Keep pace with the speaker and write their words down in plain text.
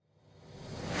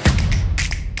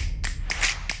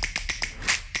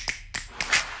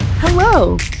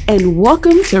Hello, and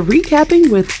welcome to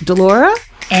Recapping with Delora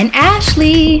and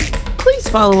Ashley. Please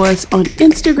follow us on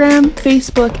Instagram,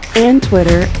 Facebook, and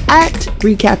Twitter at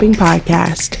Recapping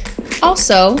Podcast.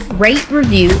 Also, rate,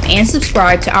 review, and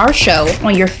subscribe to our show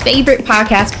on your favorite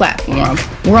podcast platform.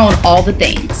 We're on all the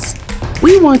things.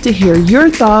 We want to hear your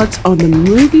thoughts on the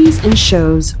movies and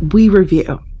shows we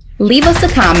review. Leave us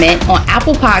a comment on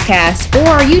Apple Podcasts or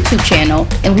our YouTube channel,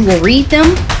 and we will read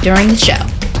them during the show.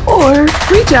 Or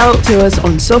reach out to us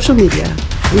on social media.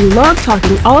 We love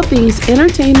talking all things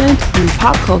entertainment and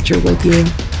pop culture with you.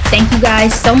 Thank you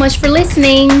guys so much for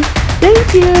listening.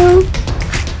 Thank you.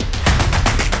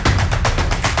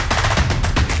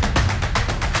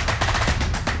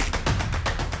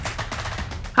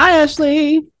 Hi,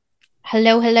 Ashley.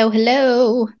 Hello, hello,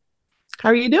 hello. How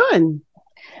are you doing?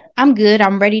 I'm good.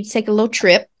 I'm ready to take a little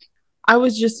trip. I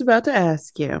was just about to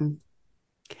ask you,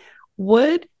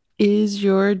 what is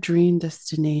your dream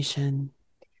destination?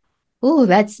 Oh,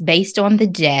 that's based on the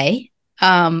day.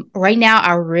 Right now,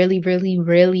 I really, really,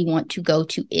 really want to go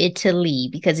to Italy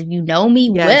because if you know me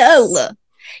well,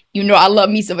 you know I love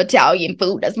me some Italian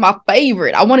food. That's my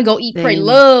favorite. I want to go eat, pray,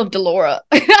 love, Delora.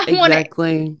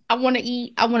 Exactly. I want to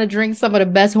eat. I want to drink some of the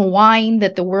best wine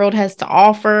that the world has to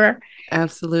offer.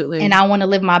 Absolutely. And I want to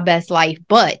live my best life.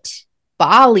 But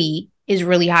Bali is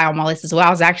really high on my list as well. I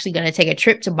was actually going to take a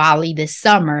trip to Bali this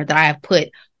summer that I have put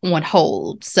on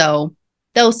hold. So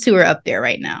those two are up there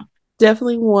right now.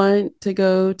 Definitely want to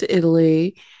go to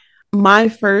Italy. My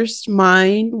first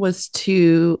mind was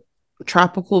to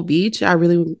tropical beach. I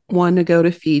really want to go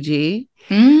to Fiji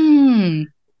and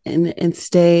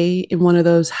stay in one of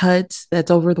those huts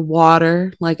that's over the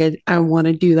water. Like I want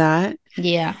to do that.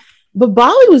 Yeah. But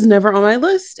Bali was never on my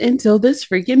list until this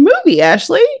freaking movie,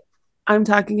 Ashley. I'm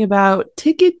talking about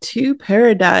Ticket to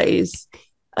Paradise,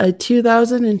 a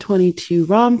 2022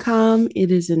 rom-com.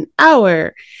 It is an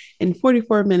hour and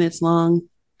 44 minutes long,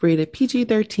 rated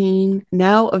PG-13,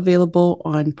 now available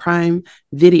on Prime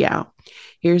Video.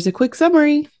 Here's a quick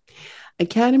summary.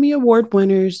 Academy Award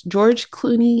winners George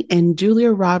Clooney and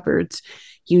Julia Roberts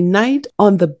unite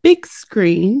on the big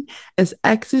screen as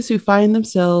exes who find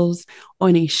themselves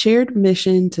on a shared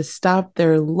mission to stop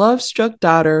their love-struck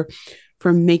daughter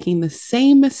from making the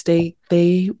same mistake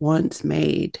they once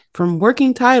made. From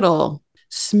working title,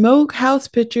 Smokehouse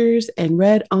Pictures and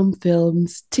Red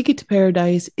Films, Ticket to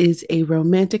Paradise is a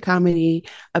romantic comedy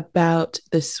about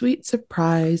the sweet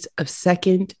surprise of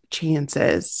second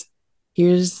chances.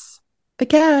 Here's the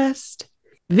cast.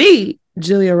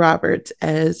 Julia Roberts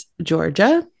as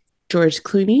Georgia, George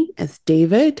Clooney as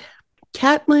David,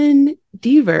 Caitlin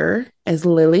Dever as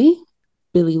Lily,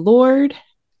 Billy Lord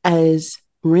as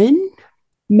Rin,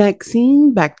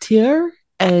 Maxine Bactier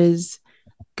as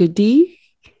Goody,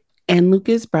 and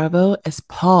Lucas Bravo as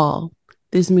Paul.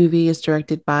 This movie is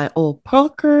directed by Ol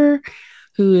Parker,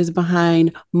 who is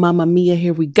behind Mamma Mia,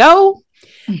 Here We Go.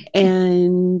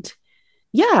 And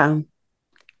yeah,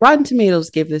 Rotten Tomatoes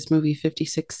gave this movie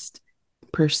 56%,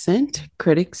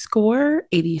 critic score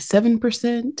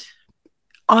 87%,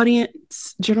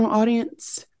 general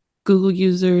audience, Google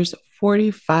users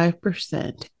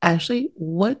 45%. Ashley,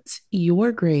 what's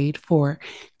your grade for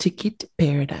Ticket to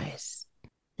Paradise?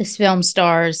 This film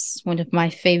stars one of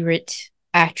my favorite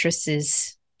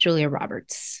actresses, Julia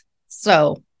Roberts.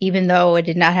 So even though it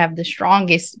did not have the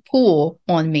strongest pull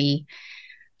on me,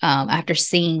 after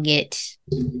seeing it,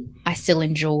 I still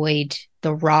enjoyed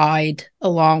the ride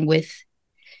along with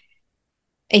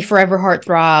a forever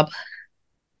heartthrob,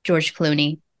 George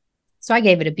Clooney. So I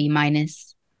gave it a B-.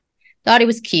 Thought it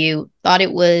was cute. Thought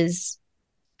it was,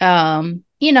 one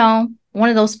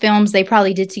of those films they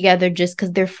probably did together just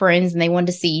because they're friends and they wanted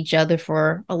to see each other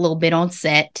for a little bit on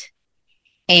set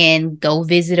and go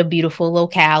visit a beautiful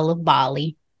locale of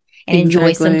Bali and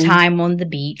enjoy some time on the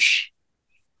beach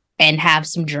and have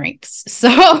some drinks.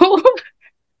 So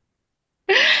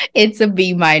it's a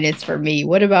B- for me.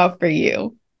 What about for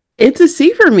you? It's a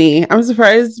C for me. I'm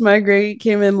surprised my grade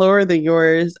came in lower than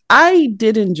yours. I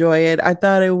did enjoy it. I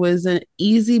thought it was an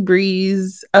easy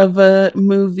breeze of a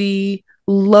movie,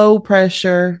 low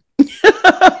pressure.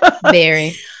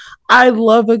 Very. I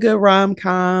love a good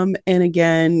rom-com. And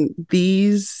again,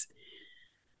 these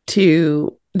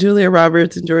two, Julia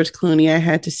Roberts and George Clooney, I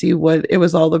had to see what it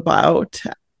was all about.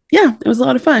 Yeah, it was a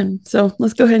lot of fun. So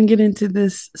let's go ahead and get into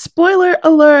this. Spoiler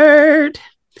alert.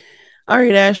 All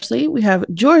right, Ashley, we have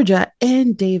Georgia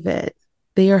and David.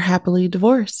 They are happily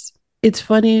divorced. It's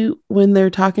funny when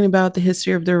they're talking about the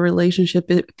history of their relationship,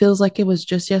 it feels like it was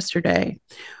just yesterday,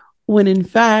 when in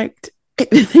fact,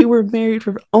 they were married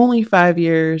for only 5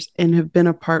 years and have been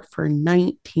apart for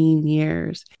 19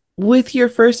 years. with your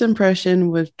first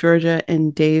impression with Georgia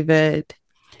and David,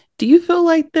 do you feel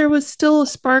like there was still a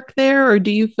spark there, or do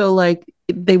you feel like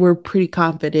they were pretty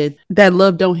confident that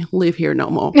love don't live here no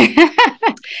more?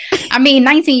 I mean,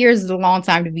 19 years is a long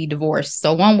time to be divorced.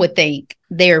 So one would think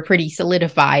they're pretty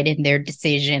solidified in their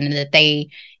decision and that they,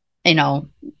 you know,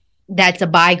 that's a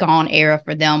bygone era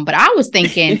for them. But I was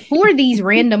thinking, who are these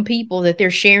random people that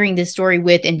they're sharing this story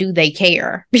with, and do they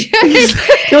care?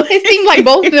 It seemed like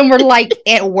both of them were like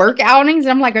at work outings.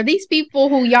 And I'm like, are these people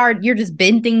who you're just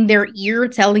bending their ear,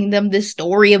 telling them this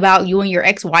story about you and your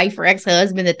ex-wife or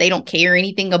ex-husband that they don't care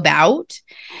anything about?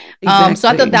 Exactly. So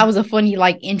I thought that was a funny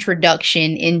like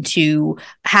introduction into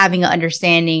having an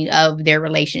understanding of their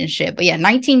relationship. But yeah,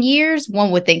 19 years,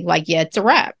 one would think like, yeah, it's a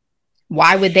wrap.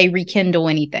 Why would they rekindle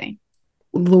anything?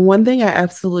 The one thing I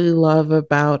absolutely love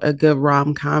about a good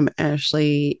rom-com,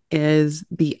 Ashley, is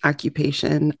the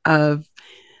occupation of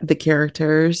the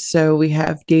characters. So we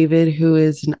have David, who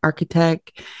is an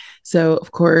architect. So,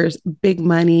 of course, big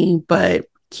money, but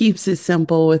keeps it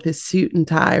simple with his suit and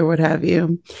tie or what have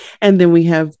you. And then we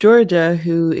have Georgia,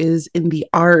 who is in the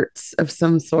arts of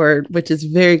some sort, which is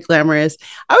very glamorous.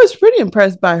 I was pretty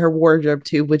impressed by her wardrobe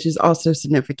too, which is also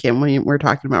significant when we're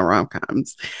talking about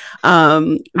rom-coms.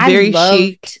 Very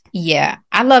chic. Yeah,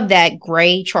 I love that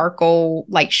gray charcoal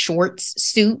like shorts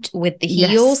suit with the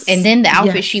heels, and then the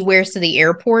outfit she wears to the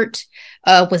airport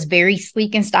was very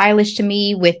sleek and stylish to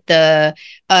me. With the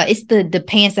it's the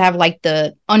pants that have like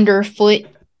the underfoot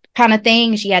kind of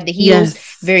thing. She had the heels,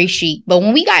 very chic. But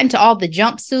when we got into all the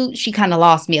jumpsuits, she kind of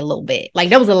lost me a little bit. Like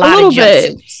there was a lot of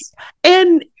jumpsuits,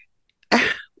 and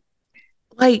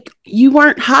like you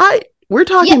weren't hot. We're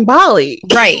talking Bali,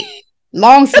 right?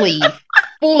 Long sleeve,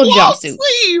 full of jumpsuits.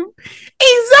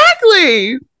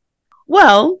 Exactly.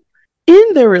 Well,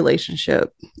 in their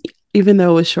relationship, even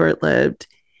though it was short lived,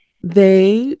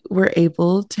 they were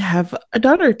able to have a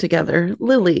daughter together,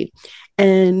 Lily.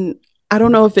 And I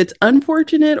don't know if it's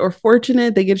unfortunate or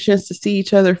fortunate they get a chance to see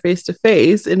each other face to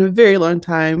face in a very long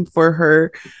time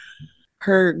for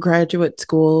her graduate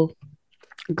school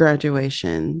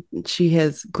graduation. She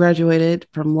has graduated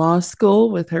from law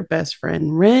school with her best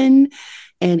friend Ren,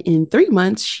 and in 3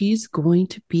 months she's going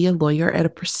to be a lawyer at a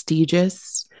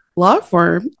prestigious law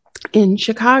firm in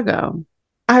Chicago.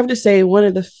 I have to say, one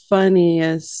of the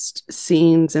funniest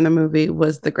scenes in the movie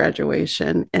was the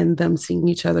graduation and them seeing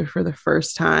each other for the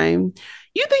first time.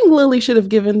 You think Lily should have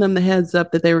given them the heads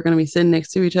up that they were going to be sitting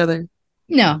next to each other?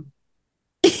 No.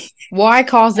 Why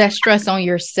cause that stress on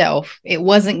yourself? It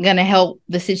wasn't going to help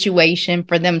the situation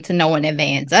for them to know in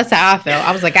advance. That's how I felt.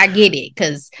 I was like, I get it.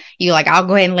 Because you're like, I'll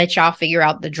go ahead and let y'all figure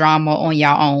out the drama on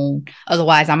your own.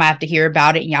 Otherwise, I'm going to have to hear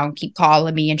about it and y'all keep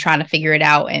calling me and trying to figure it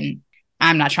out. And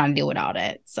I'm not trying to deal with all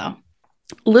that. So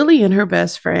Lily and her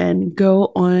best friend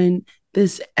go on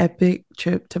this epic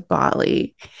trip to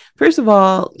Bali. First of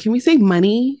all, can we say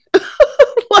money?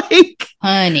 Like,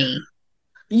 honey,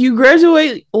 you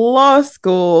graduate law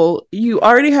school, you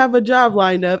already have a job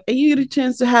lined up, and you get a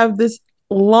chance to have this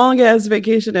long ass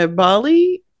vacation at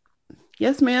Bali.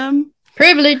 Yes, ma'am.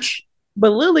 Privilege.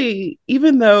 But Lily,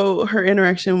 even though her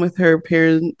interaction with her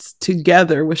parents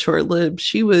together was short lived,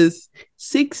 she was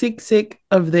sick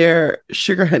of their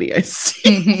sugar honey iced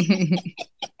tea.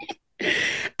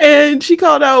 And she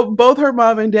called out both her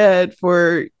mom and dad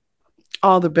for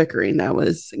all the bickering that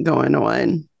was going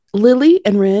on. Lily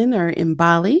and Ren are in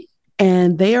Bali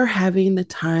and they are having the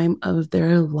time of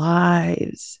their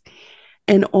lives.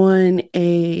 And on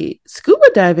a scuba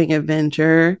diving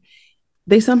adventure,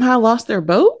 they somehow lost their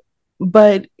boat.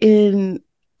 But in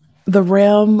the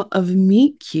realm of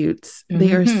meet cutes,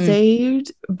 they are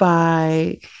saved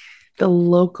by the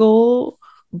local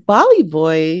Bali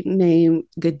boy named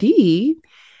Gadi.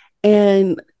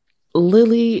 And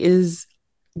Lily is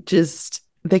just,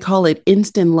 they call it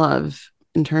instant love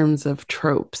in terms of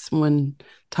tropes when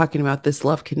talking about this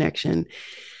love connection.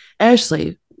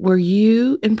 Ashley, were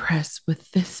you impressed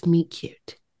with this meet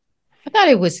cute? I thought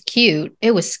it was cute.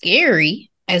 It was scary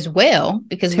as well,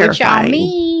 because terrifying. What y'all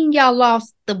mean y'all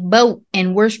lost the boat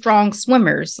and we're strong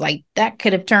swimmers? Like that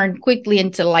could have turned quickly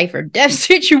into life or death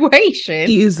situation.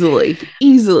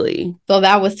 Easily. So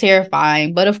that was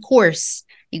terrifying. But of course,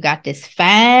 you got this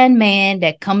fine man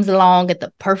that comes along at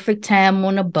the perfect time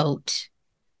on a boat.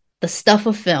 The stuff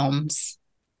of films.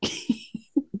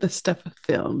 The stuff of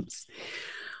films.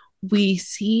 We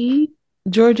see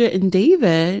Georgia and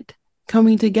David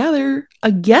coming together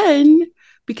again,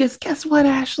 because guess what,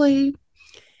 Ashley?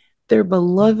 Their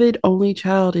beloved only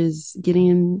child is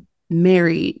getting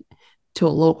married to a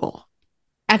local.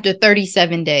 After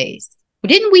 37 days.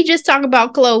 Didn't we just talk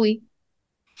about Chloe?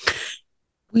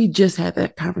 We just had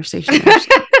that conversation.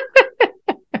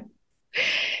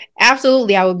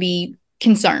 absolutely, I would be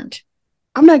concerned.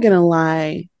 I'm not gonna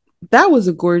lie. That was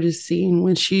a gorgeous scene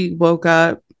when she woke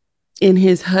up in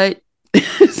his hut,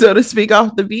 so to speak,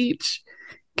 off the beach.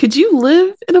 Could you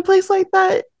live in a place like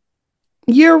that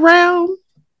year round?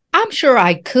 I'm sure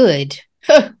I could.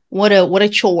 What a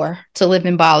chore to live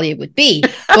in Bali it would be.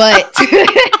 But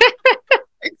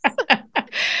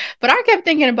but I kept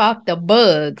thinking about the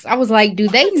bugs. I was like, do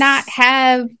they not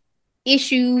have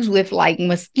issues with like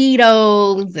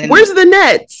mosquitoes and where's the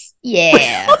nets?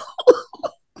 yeah.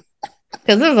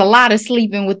 Because there's a lot of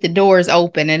sleeping with the doors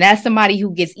open, and that's somebody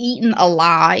who gets eaten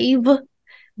alive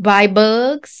by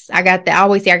bugs. I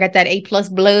always say I got that A+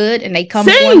 blood, and they come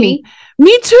for me.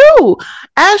 Me too.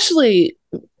 Ashley,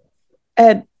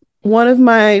 at one of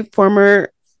my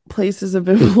former places of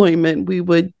employment, we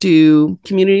would do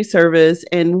community service,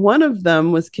 and one of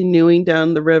them was canoeing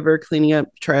down the river, cleaning up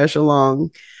trash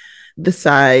along the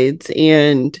sides.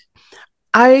 And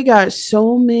I got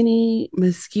so many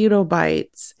mosquito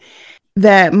bites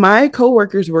that my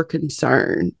coworkers were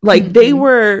concerned. Like they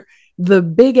were the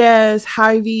big ass,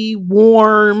 Hy-Vee,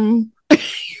 warm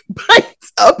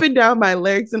bites up and down my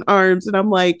legs and arms. And I'm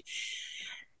like,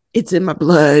 it's in my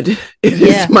blood. It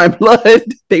is my blood.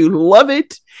 They love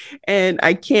it. And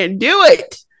I can't do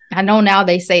it. I know now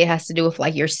they say it has to do with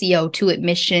like your CO2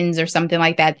 emissions or something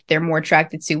like that. They're more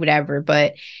attracted to whatever,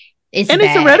 but it's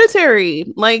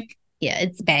hereditary. Like, yeah,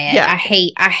 it's bad. Yeah.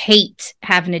 I hate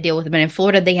having to deal with them. And in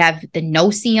Florida, they have the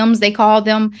no-see-ums, they call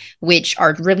them, which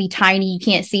are really tiny. You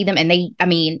can't see them. And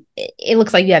it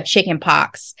looks like you have chicken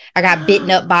pox. I got bitten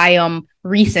up by them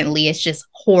recently. It's just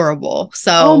horrible.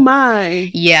 So, oh my.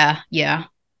 Yeah.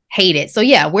 Hate it. So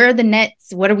yeah, where are the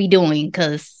nets? What are we doing?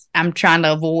 Because I'm trying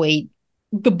to avoid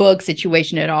the bug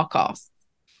situation at all costs.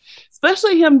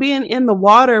 Especially him being in the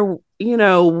water,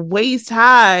 waist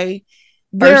high.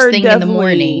 First thing in the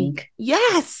morning.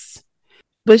 Yes.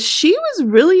 But she was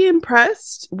really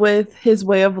impressed with his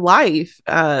way of life,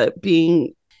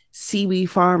 being Seaweed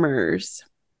farmers.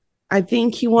 I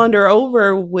think he won her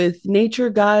over with nature,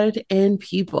 God, and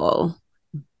people.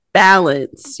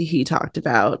 Balance, he talked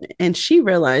about. And she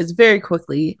realized very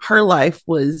quickly her life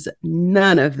was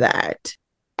none of that.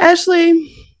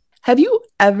 Ashley, have you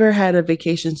ever had a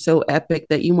vacation so epic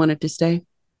that you wanted to stay?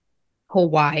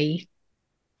 Hawaii.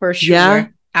 For sure. Yeah.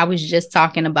 I was just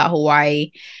talking about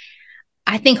Hawaii.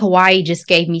 I think Hawaii just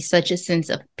gave me such a sense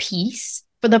of peace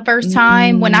for the first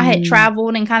time when I had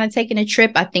traveled and kind of taken a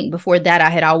trip. I think before that,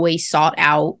 I had always sought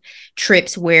out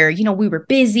trips where, we were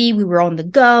busy, we were on the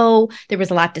go. There was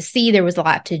a lot to see. There was a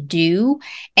lot to do.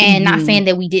 And not saying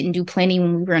that we didn't do plenty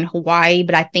when we were in Hawaii,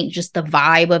 but I think just the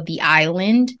vibe of the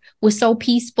island was so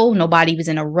peaceful. Nobody was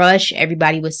in a rush.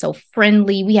 Everybody was so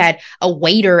friendly. We had a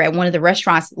waiter at one of the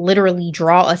restaurants literally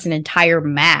draw us an entire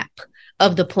map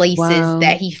of the places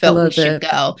that he felt we should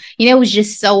go. It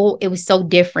was so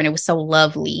different. It was so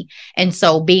lovely. And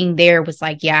so being there was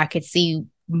like, yeah, I could see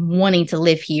wanting to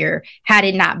live here had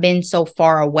it not been so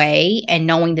far away, and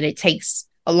knowing that it takes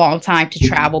a long time to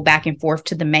travel back and forth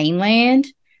to the mainland.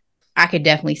 I could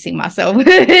definitely see myself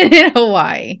in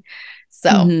Hawaii. So,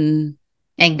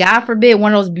 and God forbid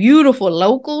one of those beautiful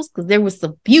locals, because there was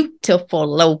some beautiful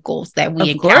locals that we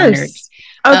encountered.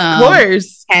 Of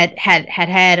course. Had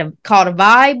caught a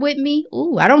vibe with me.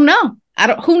 Ooh, I don't know.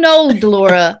 Who knows,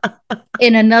 Delora,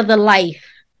 in another life.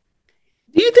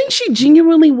 Do you think she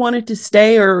genuinely wanted to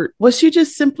stay, or was she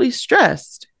just simply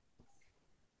stressed?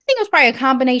 I think it was probably a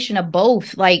combination of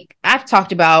both. Like, I've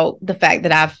talked about the fact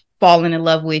that I've fallen in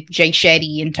love with Jay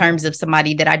Shetty in terms of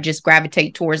somebody that I just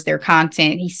gravitate towards their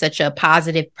content. He's such a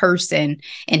positive person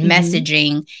in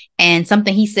messaging. And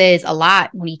something he says a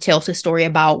lot when he tells his story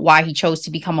about why he chose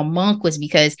to become a monk was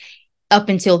because up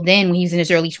until then, when he was in his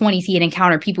early 20s, he had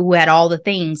encountered people who had all the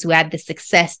things, who had the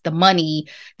success, the money,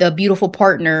 the beautiful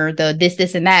partner, the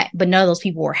this, and that. But none of those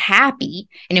people were happy.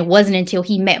 And it wasn't until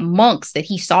he met monks that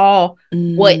he saw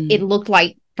what it looked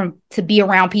like to be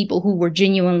around people who were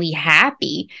genuinely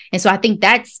happy. And so I think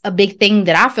that's a big thing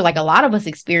that I feel like a lot of us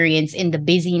experience in the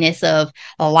busyness of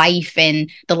life and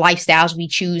the lifestyles we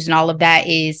choose and all of that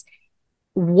is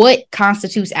what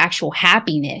constitutes actual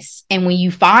happiness. And when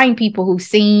you find people who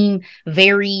seem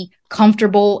very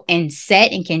comfortable and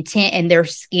set and content in their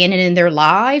skin and in their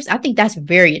lives, I think that's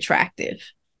very attractive.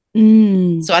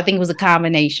 So I think it was a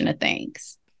combination of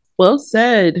things. Well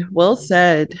said. Well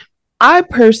said. I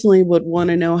personally would want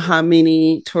to know how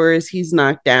many tourists he's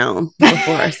knocked down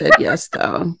before I said yes,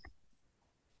 though.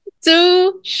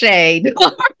 Touche.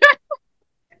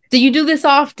 Do you do this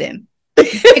often?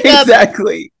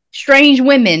 Exactly. Strange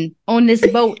women on this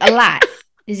boat a lot.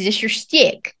 Is this your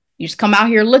stick? You just come out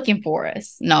here looking for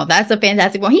us. No, that's a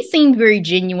fantastic one. He seemed very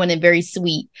genuine and very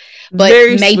sweet, but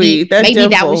very sweet. Maybe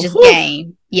that was just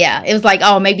game. Yeah, it was like,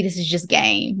 oh, maybe this is just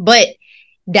game. But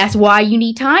that's why you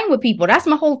need time with people. That's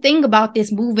my whole thing about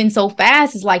this moving so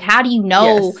fast. Is like, how do you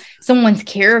know someone's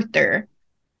character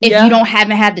if you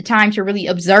haven't had the time to really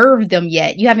observe them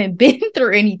yet? You haven't been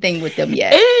through anything with them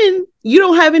yet. And you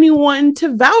don't have anyone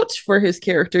to vouch for his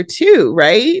character too,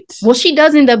 right? Well, she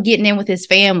does end up getting in with his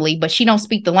family, but she don't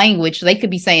speak the language. So they could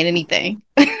be saying anything.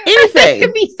 They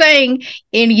could be saying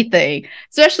anything.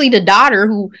 Especially the daughter,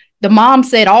 who the mom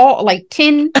said all like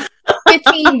 10,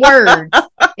 15 words.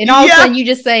 And all of a sudden you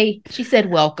just say, she said,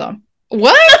 welcome.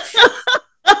 What?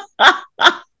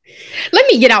 Let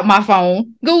me get out my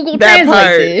phone. Google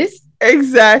Translate this.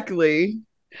 Exactly.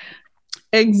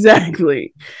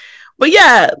 But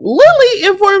yeah, Lily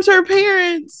informs her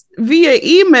parents via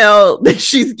email that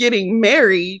she's getting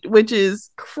married, which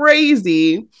is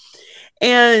crazy.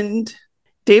 And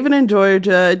David and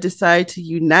Georgia decide to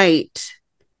unite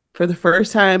for the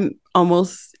first time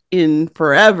almost in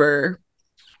forever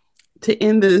to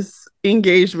end this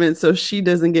engagement so she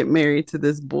doesn't get married to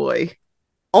this boy.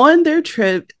 On their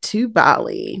trip to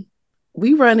Bali,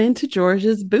 we run into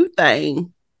Georgia's boo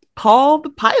thing, Paul the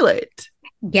pilot.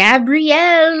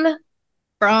 Gabriel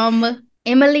from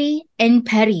Emily in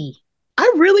Paris.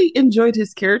 I really enjoyed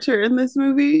his character in this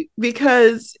movie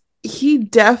because he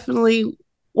definitely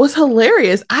was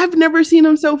hilarious. I've never seen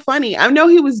him so funny. I know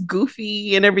he was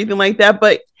goofy and everything like that,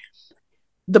 but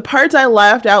the parts I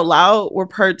laughed out loud were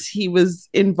parts he was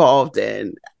involved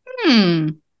in.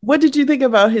 What did you think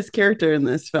about his character in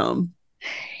this film?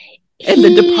 And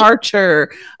the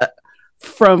departure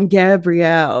from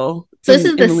Gabrielle. So this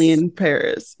is Emily in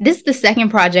Paris. This is the second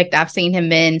project I've seen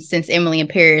him in since Emily in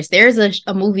Paris. There's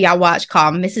a movie I watched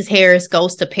called Mrs. Harris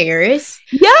Goes to Paris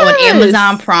on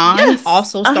Amazon Prime,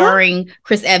 also starring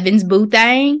Chris Evans' boo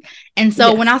thing. And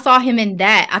so when I saw him in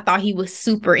that, I thought he was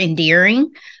super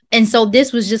endearing. And so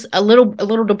this was just a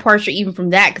little departure even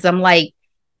from that, because I'm like,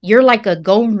 you're like a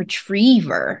golden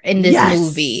retriever in this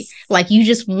movie. Like, you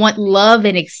just want love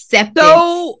and acceptance.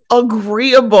 So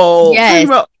agreeable.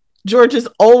 Yes. George is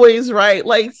always right.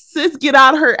 Like, sis, get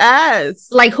out her ass.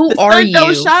 Like, who are you?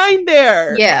 Don't shine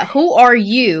there. Yeah, who are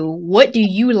you? What do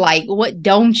you like? What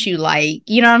don't you like?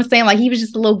 You know what I'm saying? Like, he was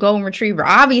just a little golden retriever.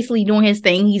 Obviously doing his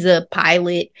thing. He's a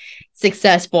pilot,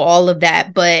 successful, all of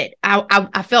that. But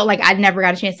I felt like I never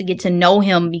got a chance to get to know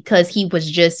him because he was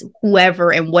just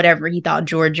whoever and whatever he thought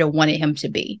Georgia wanted him to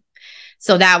be.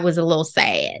 So that was a little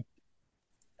sad.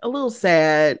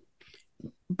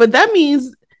 But that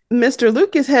means Mr.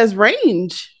 Lucas has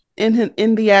range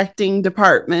in the acting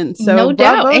department. So no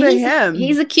doubt. Bravo to him.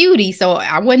 He's a cutie. So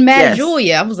I wasn't mad at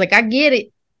Julia. I was like, I get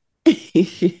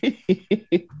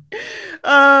it.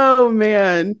 Oh,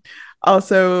 man.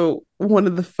 Also, one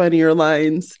of the funnier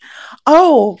lines.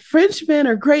 Oh, Frenchmen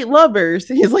are great lovers.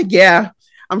 And he's like, yeah,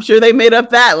 I'm sure they made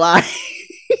up that lie.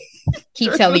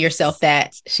 Keep telling yourself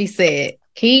that. She said,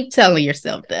 keep telling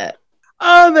yourself that.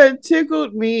 Oh, that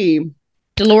tickled me.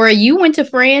 Delora, you went to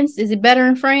France. Is it better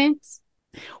in France?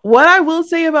 What I will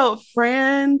say about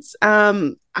France,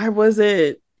 I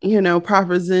wasn't,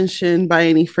 propositioned by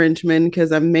any Frenchmen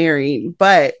because I'm married,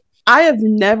 but I have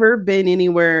never been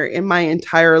anywhere in my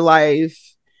entire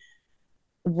life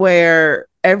where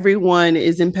everyone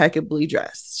is impeccably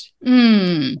dressed.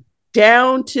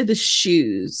 Down to the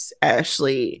shoes,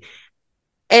 Ashley.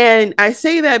 And I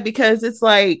say that because it's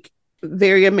like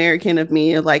very American of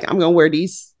me. Like, I'm going to wear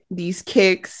these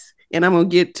kicks and I'm going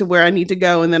to get to where I need to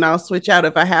go. And then I'll switch out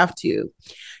if I have to.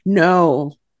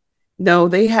 No,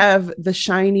 they have the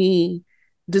shiny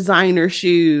designer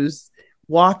shoes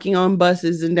walking on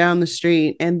buses and down the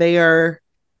street, and they are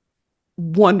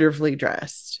wonderfully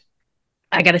dressed.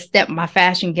 I got to step my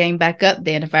fashion game back up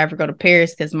then if I ever go to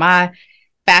Paris, because my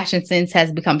fashion sense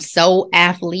has become so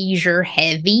athleisure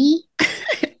heavy.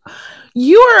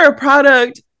 You are a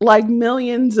product, like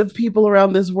millions of people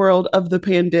around this world, of the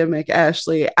pandemic,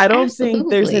 Ashley. I don't think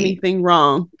there's anything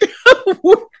wrong.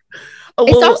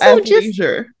 It's also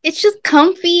just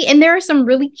comfy, and there are some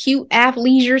really cute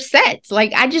athleisure sets.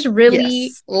 Like, I just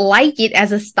really like it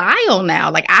as a style now.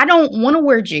 Like, I don't want to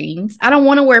wear jeans. I don't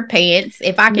want to wear pants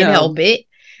if I can help it.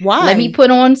 Why? Let me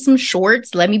put on some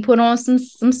shorts. Let me put on some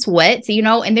sweats,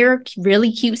 and they're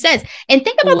really cute sets. And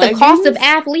think about the cost of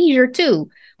athleisure too.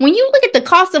 When you look at the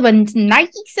cost of a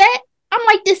Nike set, I'm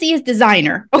like, this is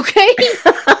designer, okay?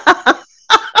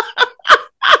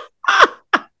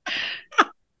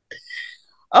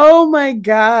 Oh my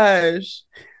gosh.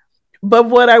 But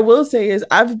what I will say is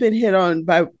I've been hit on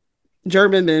by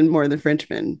German men more than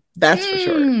Frenchmen. That's for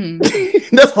sure.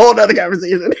 That's a whole other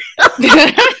conversation.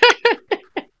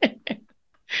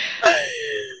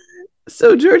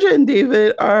 So Georgia and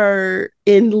David are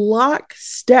in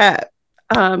lockstep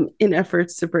in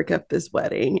efforts to break up this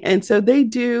wedding. And so they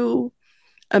do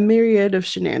a myriad of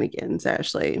shenanigans,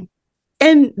 Ashley.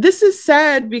 And this is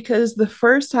sad because the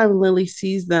first time Lily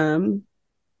sees them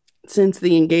since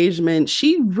the engagement,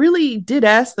 she really did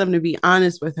ask them to be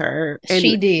honest with her. And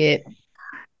she did.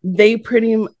 They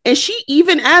and she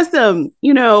even asked them,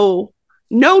 no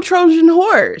Trojan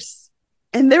horse.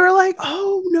 And they were like,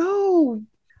 oh no.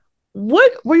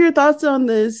 What were your thoughts on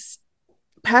this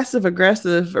passive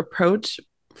aggressive approach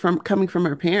coming from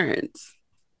her parents?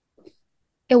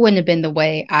 It wouldn't have been the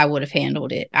way I would have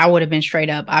handled it. I would have been straight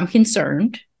up, I'm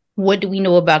concerned. What do we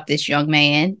know about this young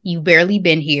man? You barely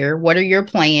been here. What are your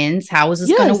plans? How is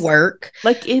this going to work?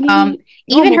 Like any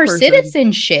even her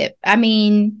citizenship. I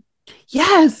mean,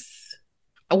 yes.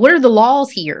 What are the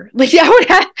laws here? Like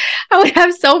I would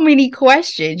have so many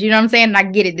questions. You know what I'm saying? And I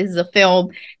get it. This is a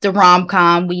film, it's a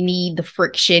rom-com. We need the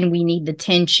friction, we need the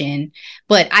tension.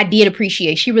 But I did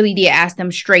appreciate, she really did ask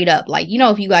them straight up, like,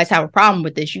 if you guys have a problem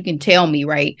with this, you can tell me,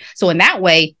 right? So in that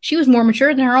way, she was more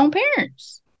mature than her own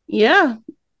parents. Yeah,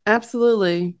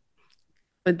 absolutely.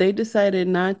 But they decided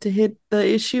not to hit the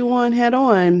issue on head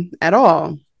on at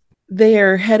all. They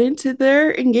are heading to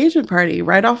their engagement party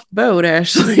right off the boat,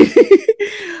 Ashley.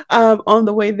 On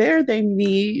the way there, they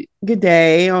meet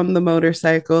G'day on the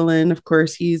motorcycle. And of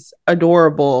course, he's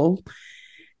adorable.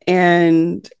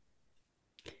 And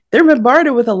they're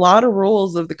bombarded with a lot of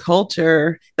rules of the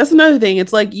culture. That's another thing.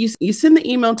 It's like you send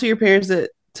the email to your parents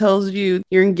that tells you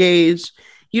you're engaged.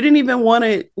 You didn't even want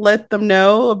to let them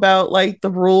know about like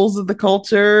the rules of the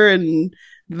culture and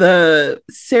the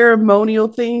ceremonial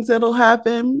things that'll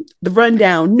happen. The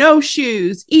rundown: no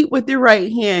shoes, eat with your right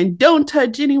hand, don't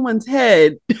touch anyone's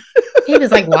head. He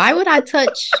was like, why would I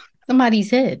touch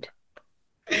somebody's head?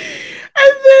 And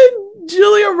then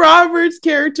Julia Roberts'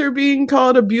 character being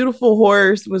called a beautiful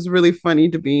horse was really funny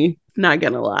to me, not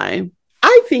gonna lie.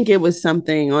 I think it was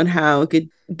something on how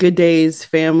G'day's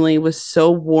family was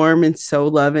so warm and so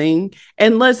loving.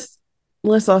 And let's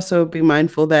also be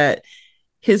mindful that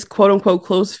his quote unquote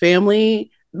close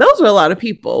family, those are a lot of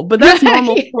people, but that's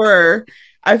normal for,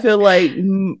 I feel like,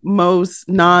 most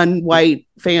non-white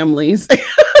families,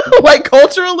 like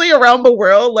culturally around the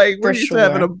world. Like we're used to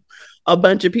having a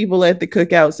bunch of people at the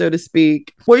cookout, so to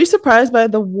speak. Were you surprised by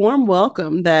the warm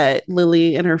welcome that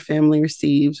Lily and her family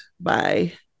received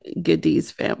by G'day's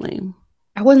family?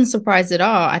 I wasn't surprised at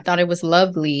all. I thought it was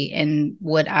lovely and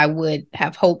what I would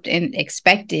have hoped and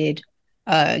expected,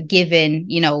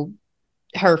 given,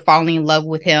 her falling in love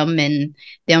with him and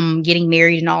them getting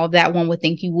married and all of that. One would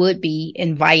think you would be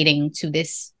inviting to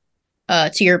this,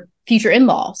 to your future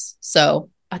in-laws. So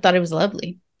I thought it was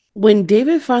lovely. When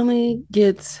David finally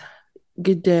gets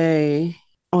G'day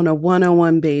on a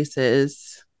one-on-one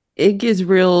basis, it gets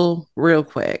real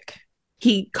quick.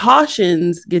 He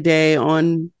cautions G'day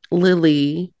on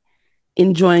Lily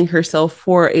enjoying herself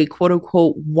for a quote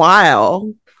unquote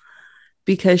while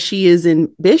because she is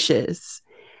ambitious,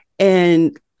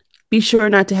 and be sure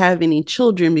not to have any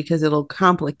children because it'll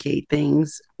complicate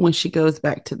things when she goes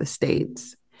back to the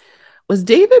States. Was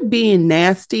David being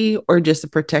nasty or just a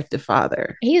protective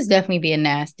father? He is definitely being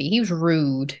nasty. He was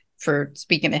rude for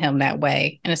speaking to him that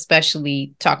way, and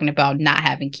especially talking about not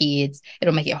having kids.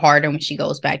 It'll make it harder when she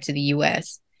goes back to the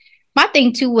US. My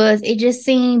thing too was it just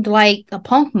seemed like a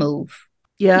punk move.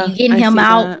 Yeah, you getting him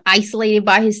out isolated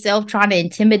by himself, trying to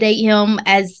intimidate him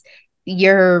as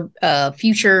your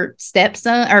future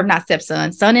stepson, or not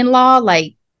stepson, son-in-law.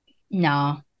 Like,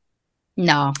 no.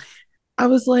 I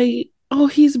was like, oh,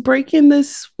 he's breaking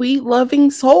this sweet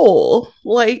loving soul.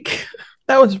 Like,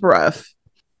 that was rough.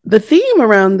 The theme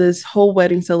around this whole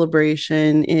wedding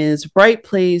celebration is right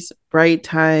place, right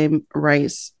time,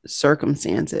 right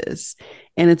circumstances.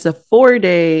 And it's a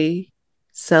 4-day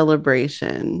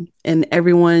celebration, and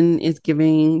everyone is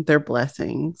giving their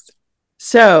blessings.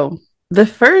 So the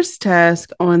first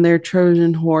task on their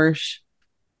Trojan horse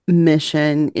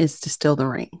mission is to steal the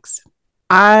rings.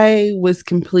 I was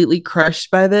completely crushed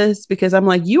by this because I'm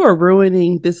like, you are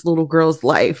ruining this little girl's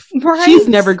life. Right? She's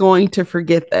never going to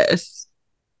forget this.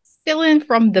 Stealing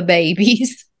from the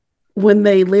babies. When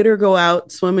they later go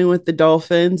out swimming with the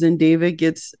dolphins and David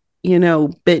gets,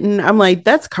 bitten, I'm like,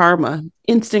 that's karma,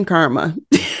 instant karma.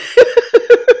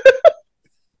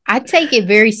 I take it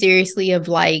very seriously of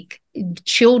like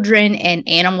children and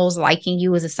animals liking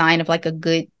you as a sign of like a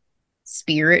good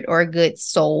spirit or a good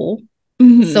soul.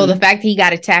 Mm-hmm. So the fact that he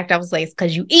got attacked, I was like, it's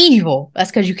because you evil.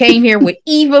 That's because you came here with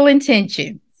evil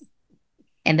intentions.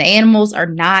 And the animals are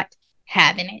not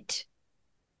having it.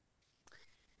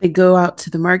 They go out to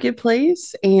the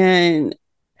marketplace, and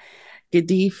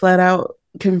Gadi flat out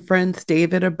confronts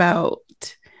David about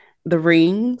the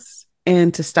rings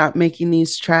and to stop making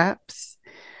these traps.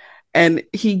 And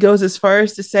he goes as far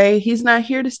as to say he's not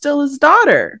here to steal his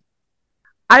daughter.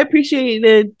 I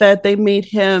appreciated that they made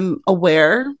him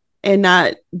aware and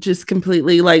not just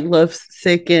completely like love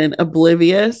sick and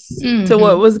oblivious to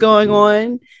what Mm-hmm. was going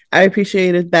on. I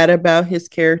appreciated that about his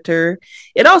character.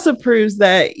 It also proves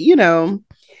that,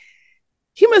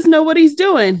 he must know what he's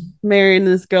doing marrying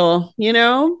this girl.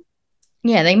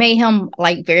 Yeah, they made him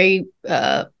like very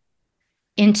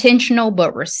intentional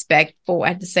but respectful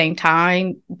at the same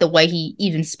time. The way he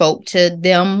even spoke to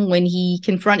them when he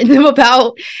confronted them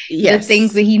about the things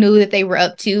Yes, that he knew that they were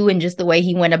up to, and just the way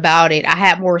he went about it. I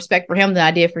had more respect for him than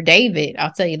I did for David.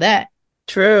 I'll tell you that.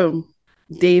 true.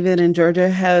 David and Georgia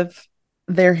have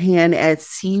their hand at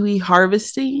seaweed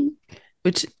harvesting,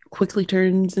 which quickly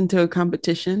turns into a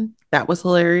competition. That was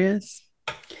hilarious.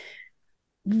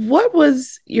 What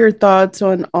was your thoughts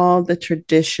on all the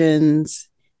traditions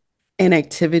and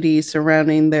activities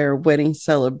surrounding their wedding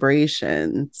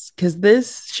celebrations? Because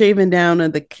this shaving down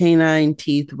of the canine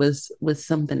teeth was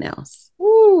something else.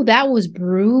 Ooh, that was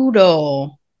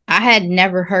brutal. I had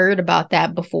never heard about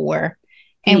that before.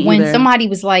 Me And when either. somebody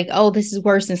was like, "Oh, this is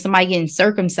worse than somebody getting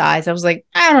circumcised," I was like,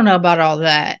 "I don't know about all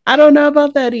that." I don't know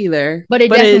about that either, But it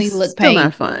but definitely it's looked still not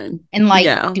painful. fun. And like,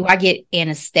 Yeah, do I get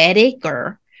anesthetic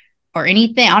or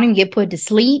anything? I don't even get put to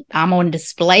sleep. I'm on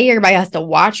display. Everybody has to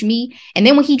watch me. And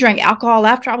then when he drank alcohol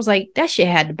after, I was like, that shit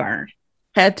had to burn.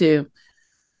 had to.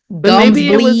 But Gums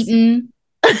maybe it was bleeding.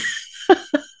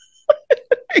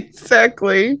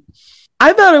 exactly.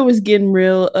 I thought it was getting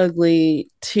real ugly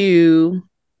too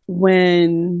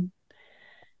when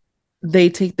they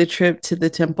take the trip to the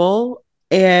temple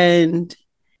and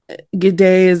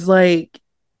G'day is like,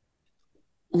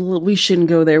 we shouldn't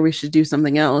go there. We should do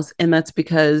something else. And that's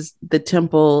because the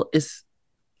temple is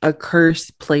a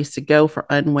cursed place to go for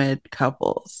unwed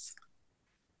couples.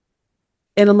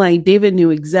 And I'm like, David knew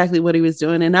exactly what he was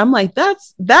doing. And I'm like,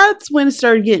 that's when it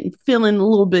started getting feeling a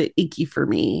little bit icky for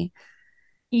me.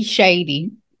 He's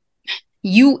shady.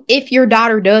 If your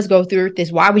daughter does go through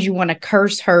this, why would you want to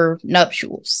curse her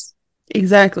nuptials?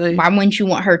 Exactly. Why wouldn't you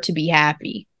want her to be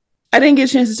happy? I didn't get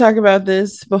a chance to talk about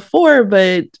this before,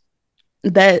 but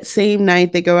that same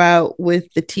night they go out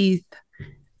with the teeth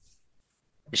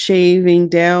shaving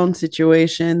down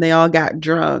situation, they all got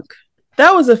drunk.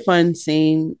 That was a fun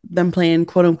scene, them playing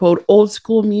quote unquote old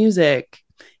school music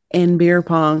and beer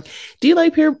pong. Do you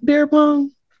like beer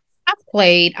pong? I've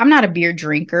played. I'm not a beer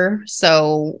drinker,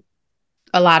 so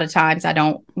a lot of times I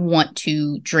don't want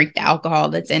to drink the alcohol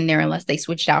that's in there unless they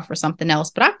switched out for something else.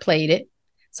 But I've played it.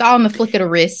 It's all on the flick of the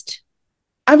wrist.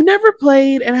 I've never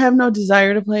played and I have no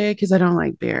desire to play it because I don't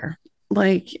like beer.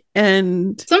 Like,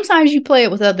 and Sometimes you play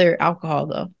it with other alcohol,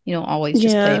 though. You don't always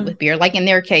just play it yeah, with beer. Like in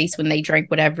their case, when they drank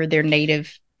whatever their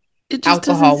native it just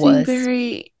doesn't alcohol seem was.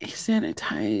 very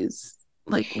sanitized,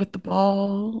 like with the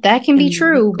ball That can be and the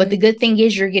true, but the liquid. good thing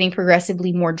is you're getting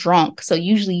progressively more drunk. So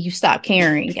usually you stop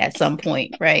caring at some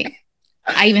point, right?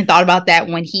 I even thought about that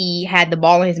when he had the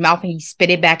ball in his mouth and he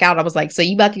spit it back out. I was like, so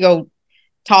you about to go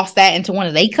toss that into one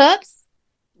of their cups?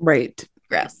 Right.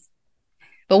 Gross.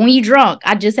 But when you drunk,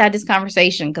 I just had this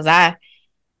conversation because I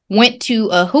went to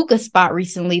a hookah spot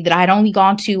recently that I had only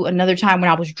gone to another time when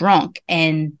I was drunk.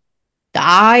 And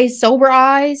the sober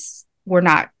eyes,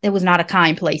 it was not a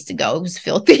kind place to go. It was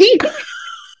filthy,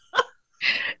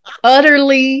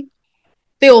 utterly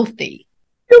filthy.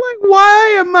 You're like,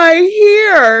 why am I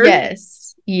here?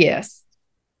 Yes, yes,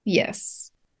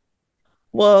 yes.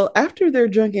 Well, after their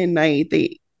drunken night,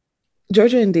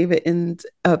 Georgia and David end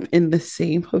up in the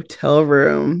same hotel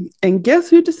room. And guess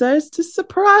who decides to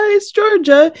surprise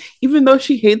Georgia, even though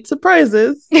she hates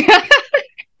surprises?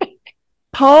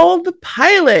 Paul the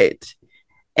pilot.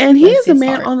 And he Bless is a his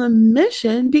man heart. on a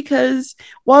mission because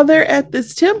while they're at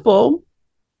this temple,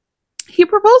 he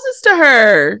proposes to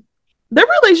her. Their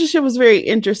relationship was very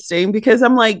interesting because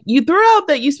I'm like, you threw out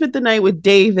that you spent the night with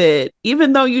David,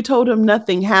 even though you told him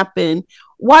nothing happened.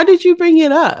 Why did you bring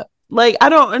it up? Like, I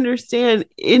don't understand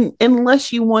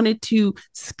unless you wanted to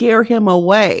scare him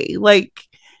away. Like,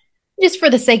 Just for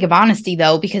the sake of honesty,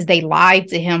 though, because they lied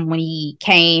to him when he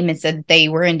came and said they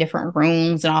were in different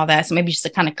rooms and all that. So maybe just to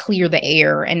kind of clear the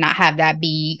air and not have that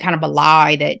be kind of a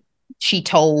lie that she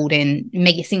told and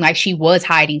make it seem like she was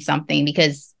hiding something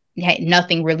because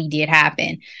nothing really did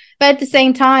happen. But at the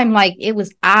same time, like it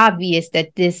was obvious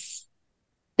that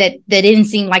that didn't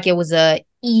seem like it was a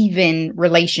even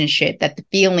relationship, that the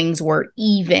feelings were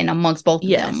even amongst both of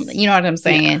them. You know what I'm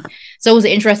saying? Yeah. So it was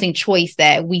an interesting choice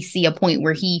that we see a point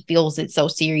where he feels it's so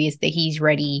serious that he's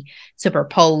ready to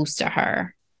propose to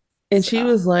her. And she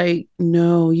was like,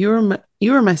 "No, you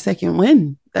were my second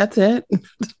win. That's it."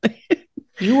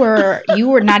 You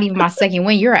were not even my second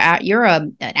win. You're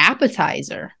an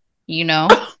appetizer, you know?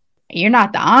 You're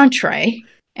not the entree.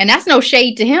 And that's no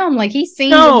shade to him. Like, he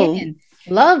seems again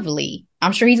lovely.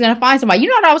 I'm sure he's gonna find somebody. You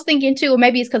know what I was thinking too?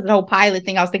 Maybe it's because of the whole pilot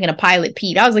thing. I was thinking of Pilot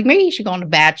Pete. I was like, maybe he should go on The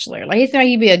Bachelor. Like, he's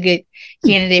gonna be a good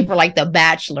candidate for like The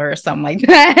Bachelor or something like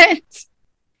that.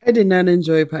 I did not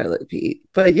enjoy Pilot Pete,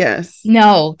 but yes.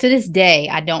 No, to this day,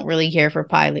 I don't really care for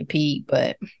Pilot Pete,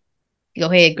 but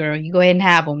go ahead, girl. You go ahead and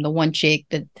have him. The one chick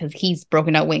that he's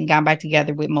broken up with and gone back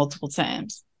together with multiple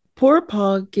times. Poor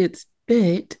Paul gets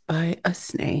bit by a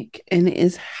snake and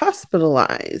is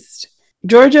hospitalized.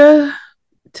 Georgia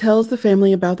tells the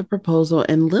family about the proposal,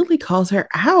 and Lily calls her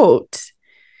out.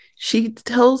 She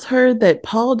tells her that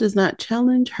Paul does not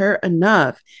challenge her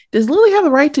enough. Does Lily have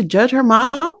the right to judge her mom?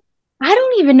 I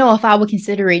don't even know if I would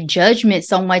consider it judgment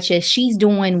so much as she's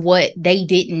doing what they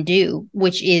didn't do,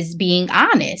 which is being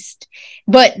honest.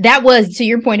 But that was, to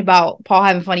your point about Paul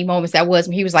having funny moments, that was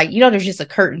when he was like, there's just a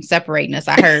curtain separating us.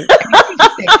 I heard.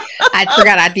 I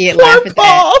forgot I did laugh at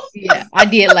that. Yeah, I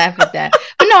did laugh at that.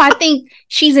 But no, I think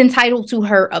she's entitled to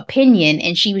her opinion,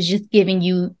 and she was just giving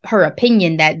you her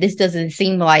opinion that this doesn't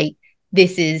seem like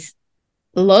this is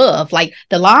love. Like,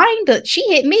 the line that she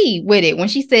hit me with it when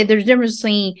she said there's a difference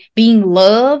between being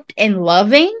loved and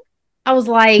loving. I was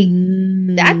like,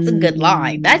 that's a good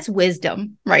line. That's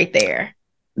wisdom right there.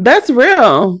 That's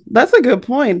real. That's a good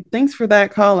point. Thanks for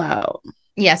that call out.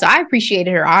 Yeah, so I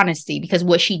appreciated her honesty, because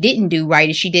what she didn't do right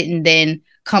is she didn't then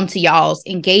come to y'all's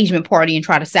engagement party and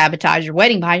try to sabotage your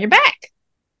wedding behind your back.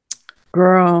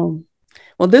 Girl.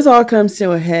 Well, this all comes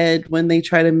to a head when they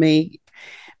try to make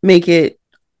it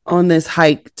on this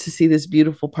hike to see this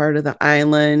beautiful part of the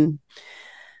island.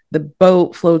 The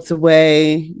boat floats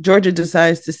away. Georgia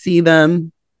decides to see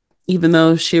them, even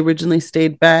though she originally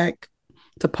stayed back.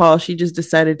 To Paul, she just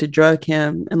decided to drug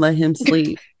him and let him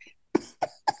sleep.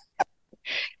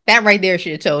 That right there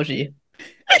should have told you.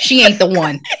 She ain't the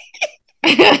one.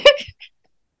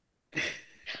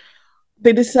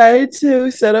 They decided to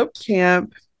set up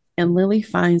camp, and Lily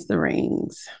finds the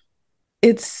rings.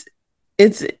 It's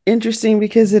interesting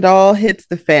because it all hits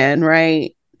the fan,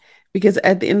 right? Because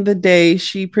at the end of the day,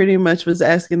 she pretty much was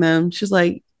asking them, she's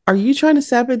like, "Are you trying to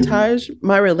sabotage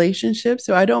my relationship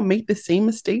so I don't make the same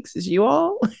mistakes as you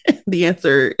all?" The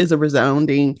answer is a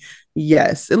resounding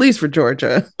yes, at least for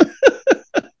Georgia.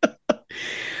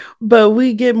 But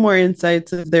we get more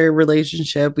insights of their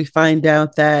relationship. We find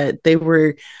out that they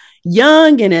were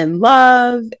young and in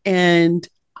love. And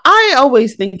I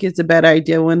always think it's a bad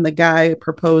idea when the guy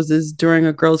proposes during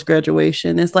a girl's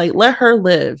graduation. It's like, let her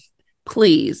live,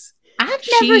 please. I've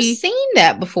never seen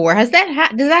that before. Does that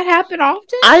happen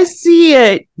often? I see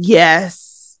it.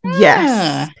 Yes.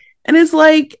 Yes. And it's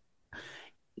like,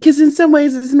 because in some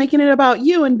ways it's making it about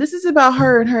you. And this is about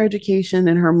her and her education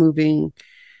and her moving,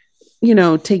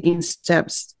 taking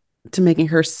steps to making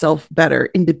herself better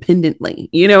independently.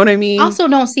 You know what I mean? I also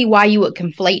don't see why you would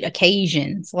conflate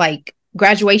occasions. Like,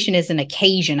 graduation is an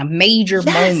occasion, a major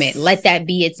moment. Let that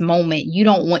be its moment. You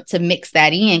don't want to mix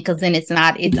that in, because then it's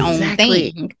not its own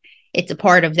thing. It's a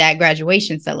part of that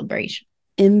graduation celebration.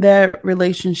 In that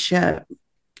relationship,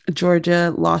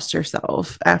 Georgia lost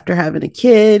herself after having a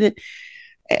kid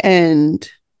and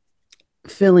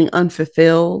feeling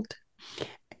unfulfilled.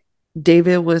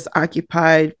 David was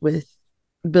occupied with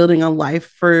building a life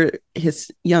for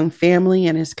his young family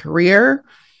and his career,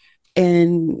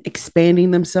 and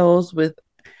expanding themselves with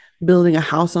building a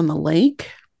house on the lake.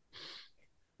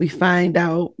 We find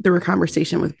out through a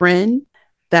conversation with Bryn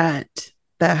that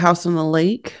house on the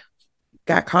lake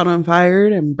got caught on fire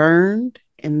and burned.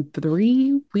 And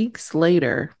 3 weeks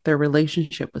later, their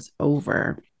relationship was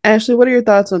over. Ashley, what are your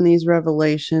thoughts on these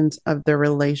revelations of their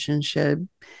relationship?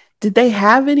 Did they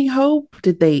have any hope?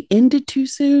 Did they end it too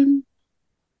soon?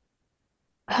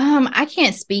 I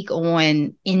can't speak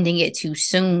on ending it too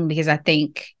soon, because I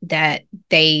think that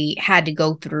they had to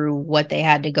go through what they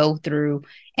had to go through,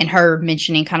 and her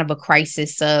mentioning kind of a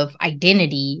crisis of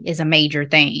identity is a major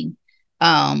thing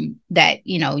that,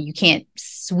 you can't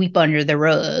sweep under the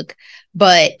rug.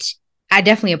 But I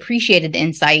definitely appreciated the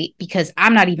insight, because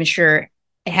I'm not even sure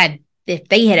if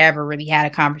they had ever really had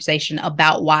a conversation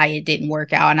about why it didn't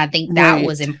work out. And I think that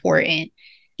was important.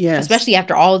 Yes. Especially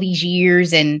after all these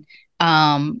years, and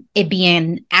it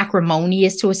being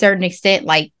acrimonious to a certain extent.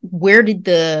 Like, where did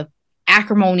the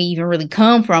acrimony even really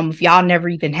come from if y'all never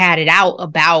even had it out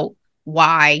about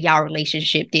why y'all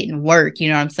relationship didn't work? You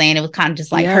know what I'm saying? It was kind of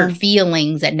just like hurt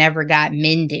feelings that never got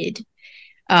mended.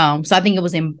 So I think it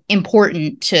was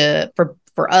important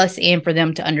for us and for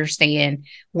them to understand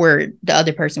where the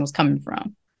other person was coming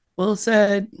from. Well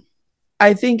said.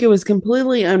 I think it was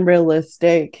completely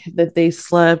unrealistic that they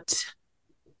slept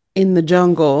in the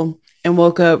jungle and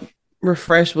woke up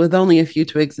refreshed with only a few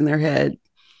twigs in their head.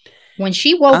 When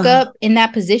she woke up in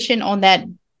that position on that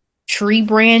tree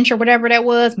branch or whatever that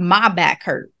was, my back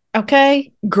hurt.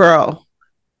 Okay? Girl.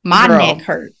 My neck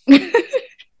hurt.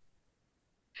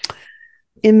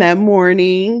 In that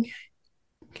morning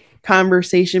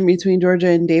conversation between Georgia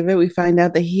and David, we find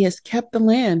out that he has kept the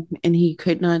land and he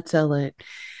could not sell it.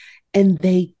 And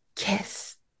they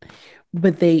kiss,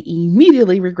 but they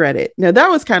immediately regret it. Now, that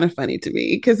was kind of funny to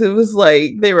me because it was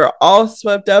like they were all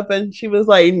swept up and she was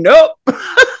like, nope,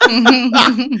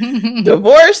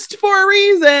 divorced for a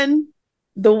reason.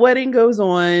 The wedding goes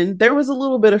on. There was a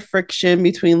little bit of friction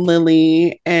between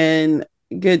Lily and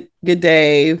Good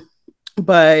Day,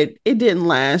 but it didn't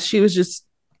last. She was just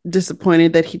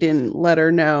disappointed that he didn't let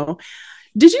her know.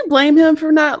 Did you blame him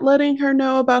for not letting her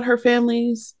know about her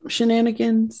family's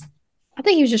shenanigans? I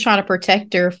think he was just trying to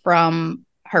protect her from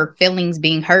her feelings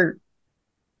being hurt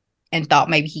and thought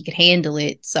maybe he could handle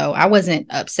it. So I wasn't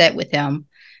upset with him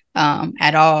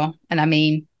at all. And I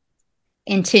mean,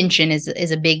 intention is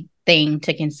a big thing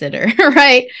to consider,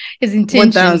 right? His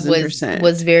intention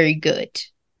was very good.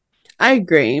 I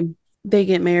agree. They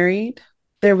get married.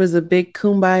 There was a big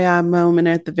kumbaya moment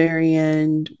at the very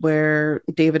end where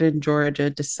David and Georgia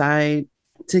decide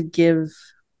to give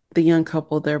the young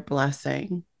couple their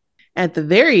blessing. At the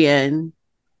very end,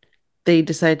 they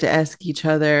decide to ask each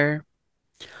other,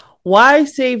 why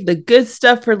save the good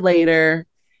stuff for later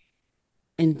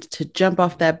and to jump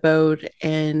off that boat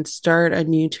and start a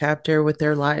new chapter with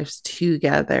their lives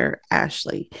together?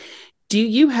 Ashley, do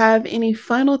you have any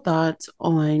final thoughts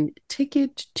on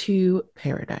Ticket to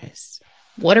Paradise?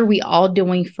 What are we all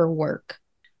doing for work?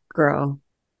 Girl,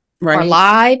 right? Our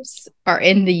lives are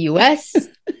in the US.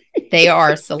 They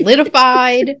are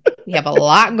solidified. We have a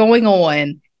lot going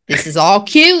on. This is all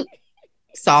cute.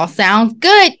 This all sounds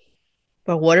good.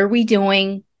 But what are we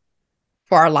doing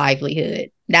for our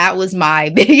livelihood? That was my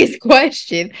biggest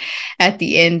question at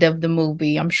the end of the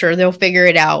movie. I'm sure they'll figure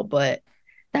it out, but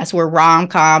that's where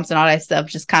rom-coms and all that stuff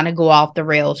just kind of go off the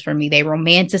rails for me. They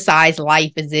romanticize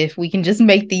life as if we can just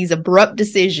make these abrupt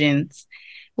decisions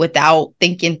without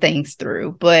thinking things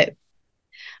through. But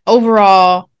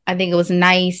overall, I think it was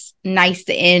nice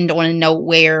to end on a note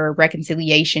where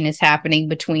reconciliation is happening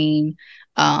between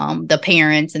the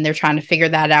parents, and they're trying to figure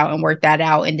that out and work that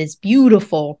out in this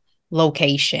beautiful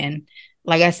location.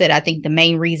 Like I said, I think the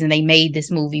main reason they made this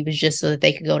movie was just so that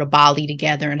they could go to Bali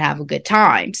together and have a good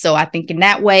time. So I think in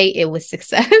that way it was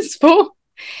successful.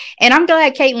 And I'm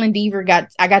glad Kaitlyn Dever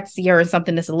I got to see her in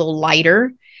something that's a little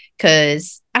lighter,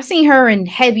 because I've seen her in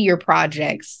heavier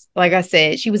projects. Like I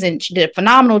said, she did a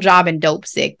phenomenal job in Dope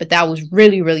Sick, but that was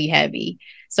really, really heavy.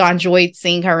 So I enjoyed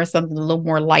seeing her in something a little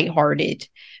more lighthearted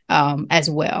as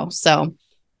well. So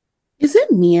is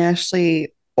it me,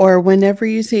 Ashley, or whenever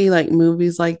you see like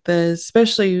movies like this,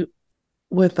 especially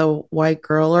with a white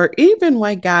girl or even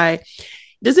white guy,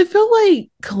 does it feel like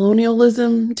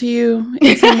colonialism to you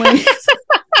in some ways?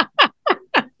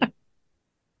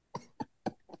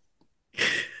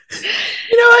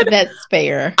 You know what? That's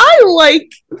fair. I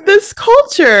like this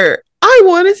culture. I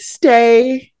want to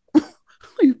stay.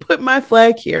 You put my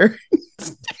flag here.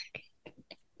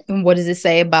 And what does it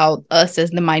say about us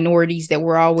as the minorities that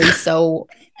we're always so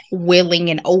willing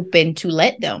and open to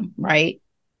let them, right?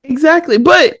 Exactly.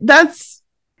 But that's,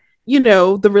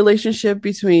 the relationship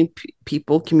between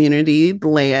people, community, the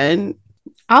land.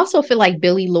 I also feel like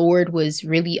Billie Lourd was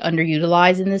really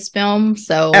underutilized in this film.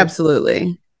 So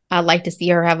absolutely. I'd like to see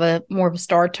her have a more of a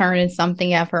star turn in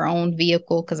something, have her own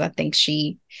vehicle, because I think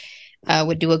she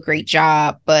would do a great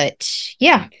job. But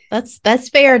yeah, that's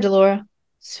fair, Delora.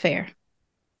 It's fair.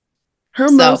 Her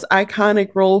most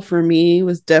iconic role for me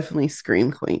was definitely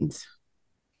Scream Queens.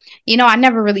 I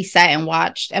never really sat and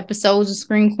watched episodes of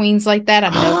Scream Queens like that.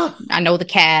 I know the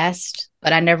cast,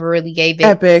 but I never really gave it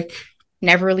epic.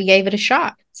 Never really gave it a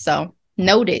shot. So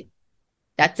noted.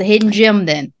 That's a hidden gem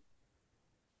then.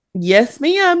 Yes,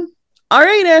 ma'am. All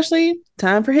right, Ashley.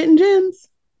 Time for hidden gems.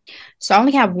 So I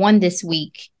only have one this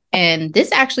week. And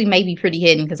this actually may be pretty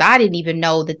hidden because I didn't even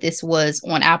know that this was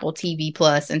on Apple TV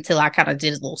Plus until I kind of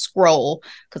did a little scroll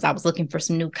because I was looking for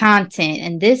some new content.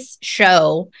 And this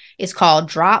show is called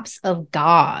Drops of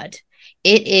God.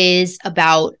 It is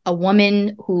about a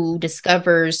woman who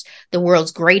discovers the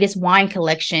world's greatest wine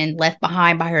collection left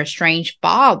behind by her estranged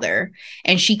father.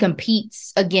 And she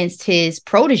competes against his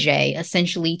protege,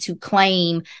 essentially, to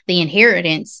claim the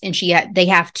inheritance. And they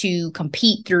have to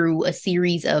compete through a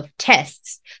series of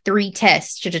tests, 3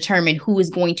 tests, to determine who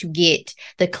is going to get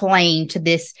the claim to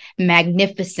this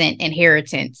magnificent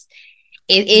inheritance.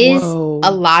 It is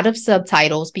a lot of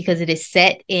subtitles because it is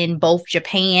set in both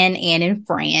Japan and in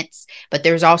France, but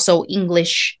there's also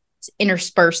English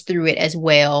interspersed through it as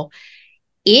well.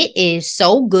 It is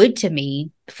so good to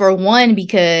me, for one,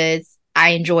 because I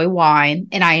enjoy wine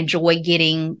and I enjoy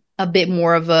getting a bit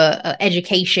more of a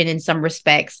education in some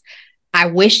respects. I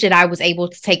wish that I was able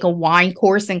to take a wine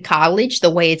course in college the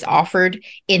way it's offered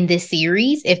in this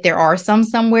series. If there are some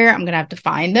somewhere, I'm going to have to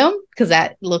find them because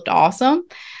that looked awesome.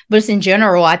 But it's in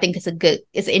general, I think it's an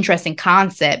interesting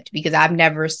concept because I've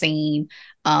never seen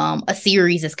a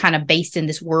series that's kind of based in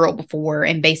this world before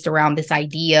and based around this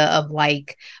idea of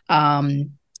like,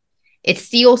 it's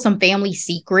still some family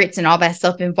secrets and all that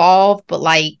stuff involved, but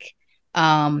like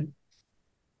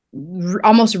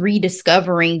almost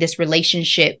rediscovering this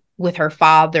relationship with her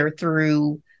father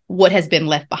through what has been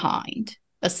left behind,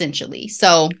 essentially.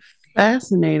 So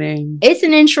fascinating. It's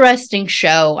an interesting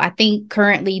show. I think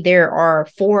currently there are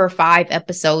 4 or 5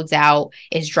 episodes out.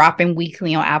 It's dropping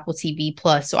weekly on Apple TV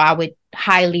Plus. So I would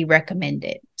highly recommend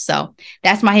it. So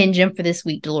that's my hidden gem for this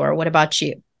week, Delora. What about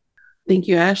you? Thank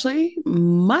you, Ashley.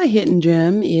 My hidden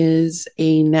gem is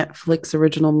a Netflix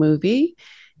original movie.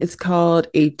 It's called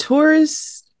A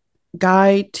Tourist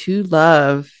Guide to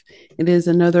Love. It is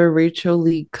another Rachel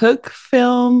Lee Cook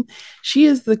film. She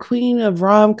is the queen of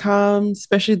rom-coms,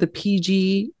 especially the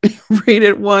PG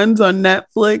rated ones on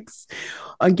Netflix.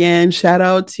 Again, shout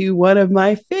out to one of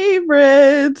my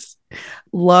favorites,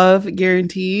 Love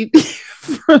Guaranteed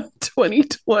from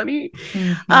 2020.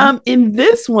 Mm-hmm. In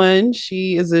this one,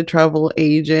 she is a travel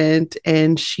agent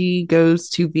and she goes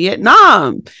to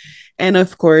Vietnam and,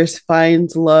 of course,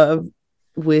 finds love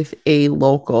with a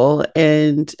local.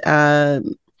 And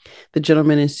the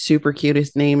gentleman is super cute.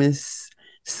 His name is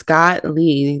Scott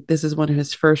Lee. This is one of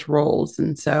his first roles.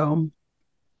 And so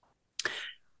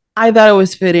I thought it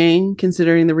was fitting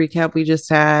considering the recap we just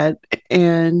had.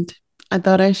 And I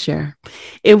thought I'd share.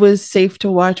 It was safe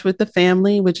to watch with the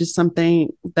family, which is something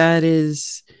that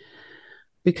is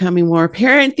becoming more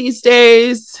apparent these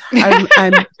days.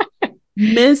 I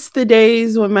miss the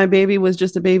days when my baby was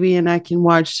just a baby and I can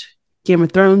watch Game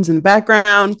of Thrones in the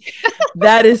background.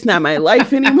 That is not my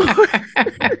life anymore.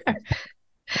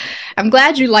 I'm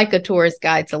glad you like A Tourist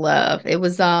Guide to Love. It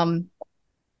was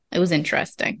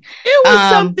interesting. It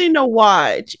was something to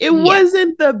watch. It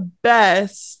wasn't the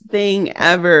best thing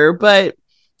ever, but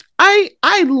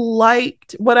I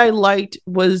liked what I liked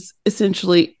was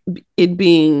essentially it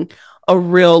being a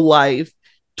real life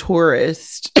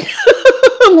tourist.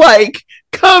 Like,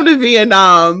 come to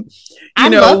Vietnam. I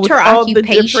loved her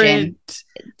occupation.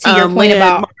 To your point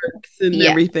about and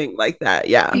everything like that.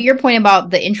 Yeah. To your point about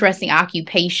the interesting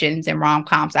occupations in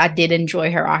rom-coms, I did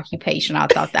enjoy her occupation. I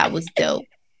thought that was dope.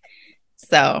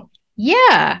 So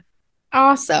yeah.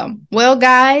 Awesome. Well,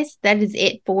 guys, that is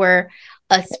it for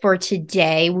us for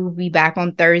today. We'll be back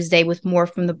on Thursday with more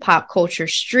from the pop culture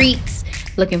streets.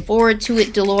 Looking forward to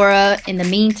it, Delora. In the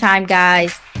meantime,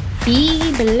 guys, be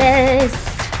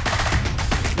blessed.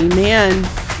 Amen.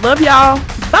 Love y'all.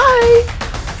 Bye.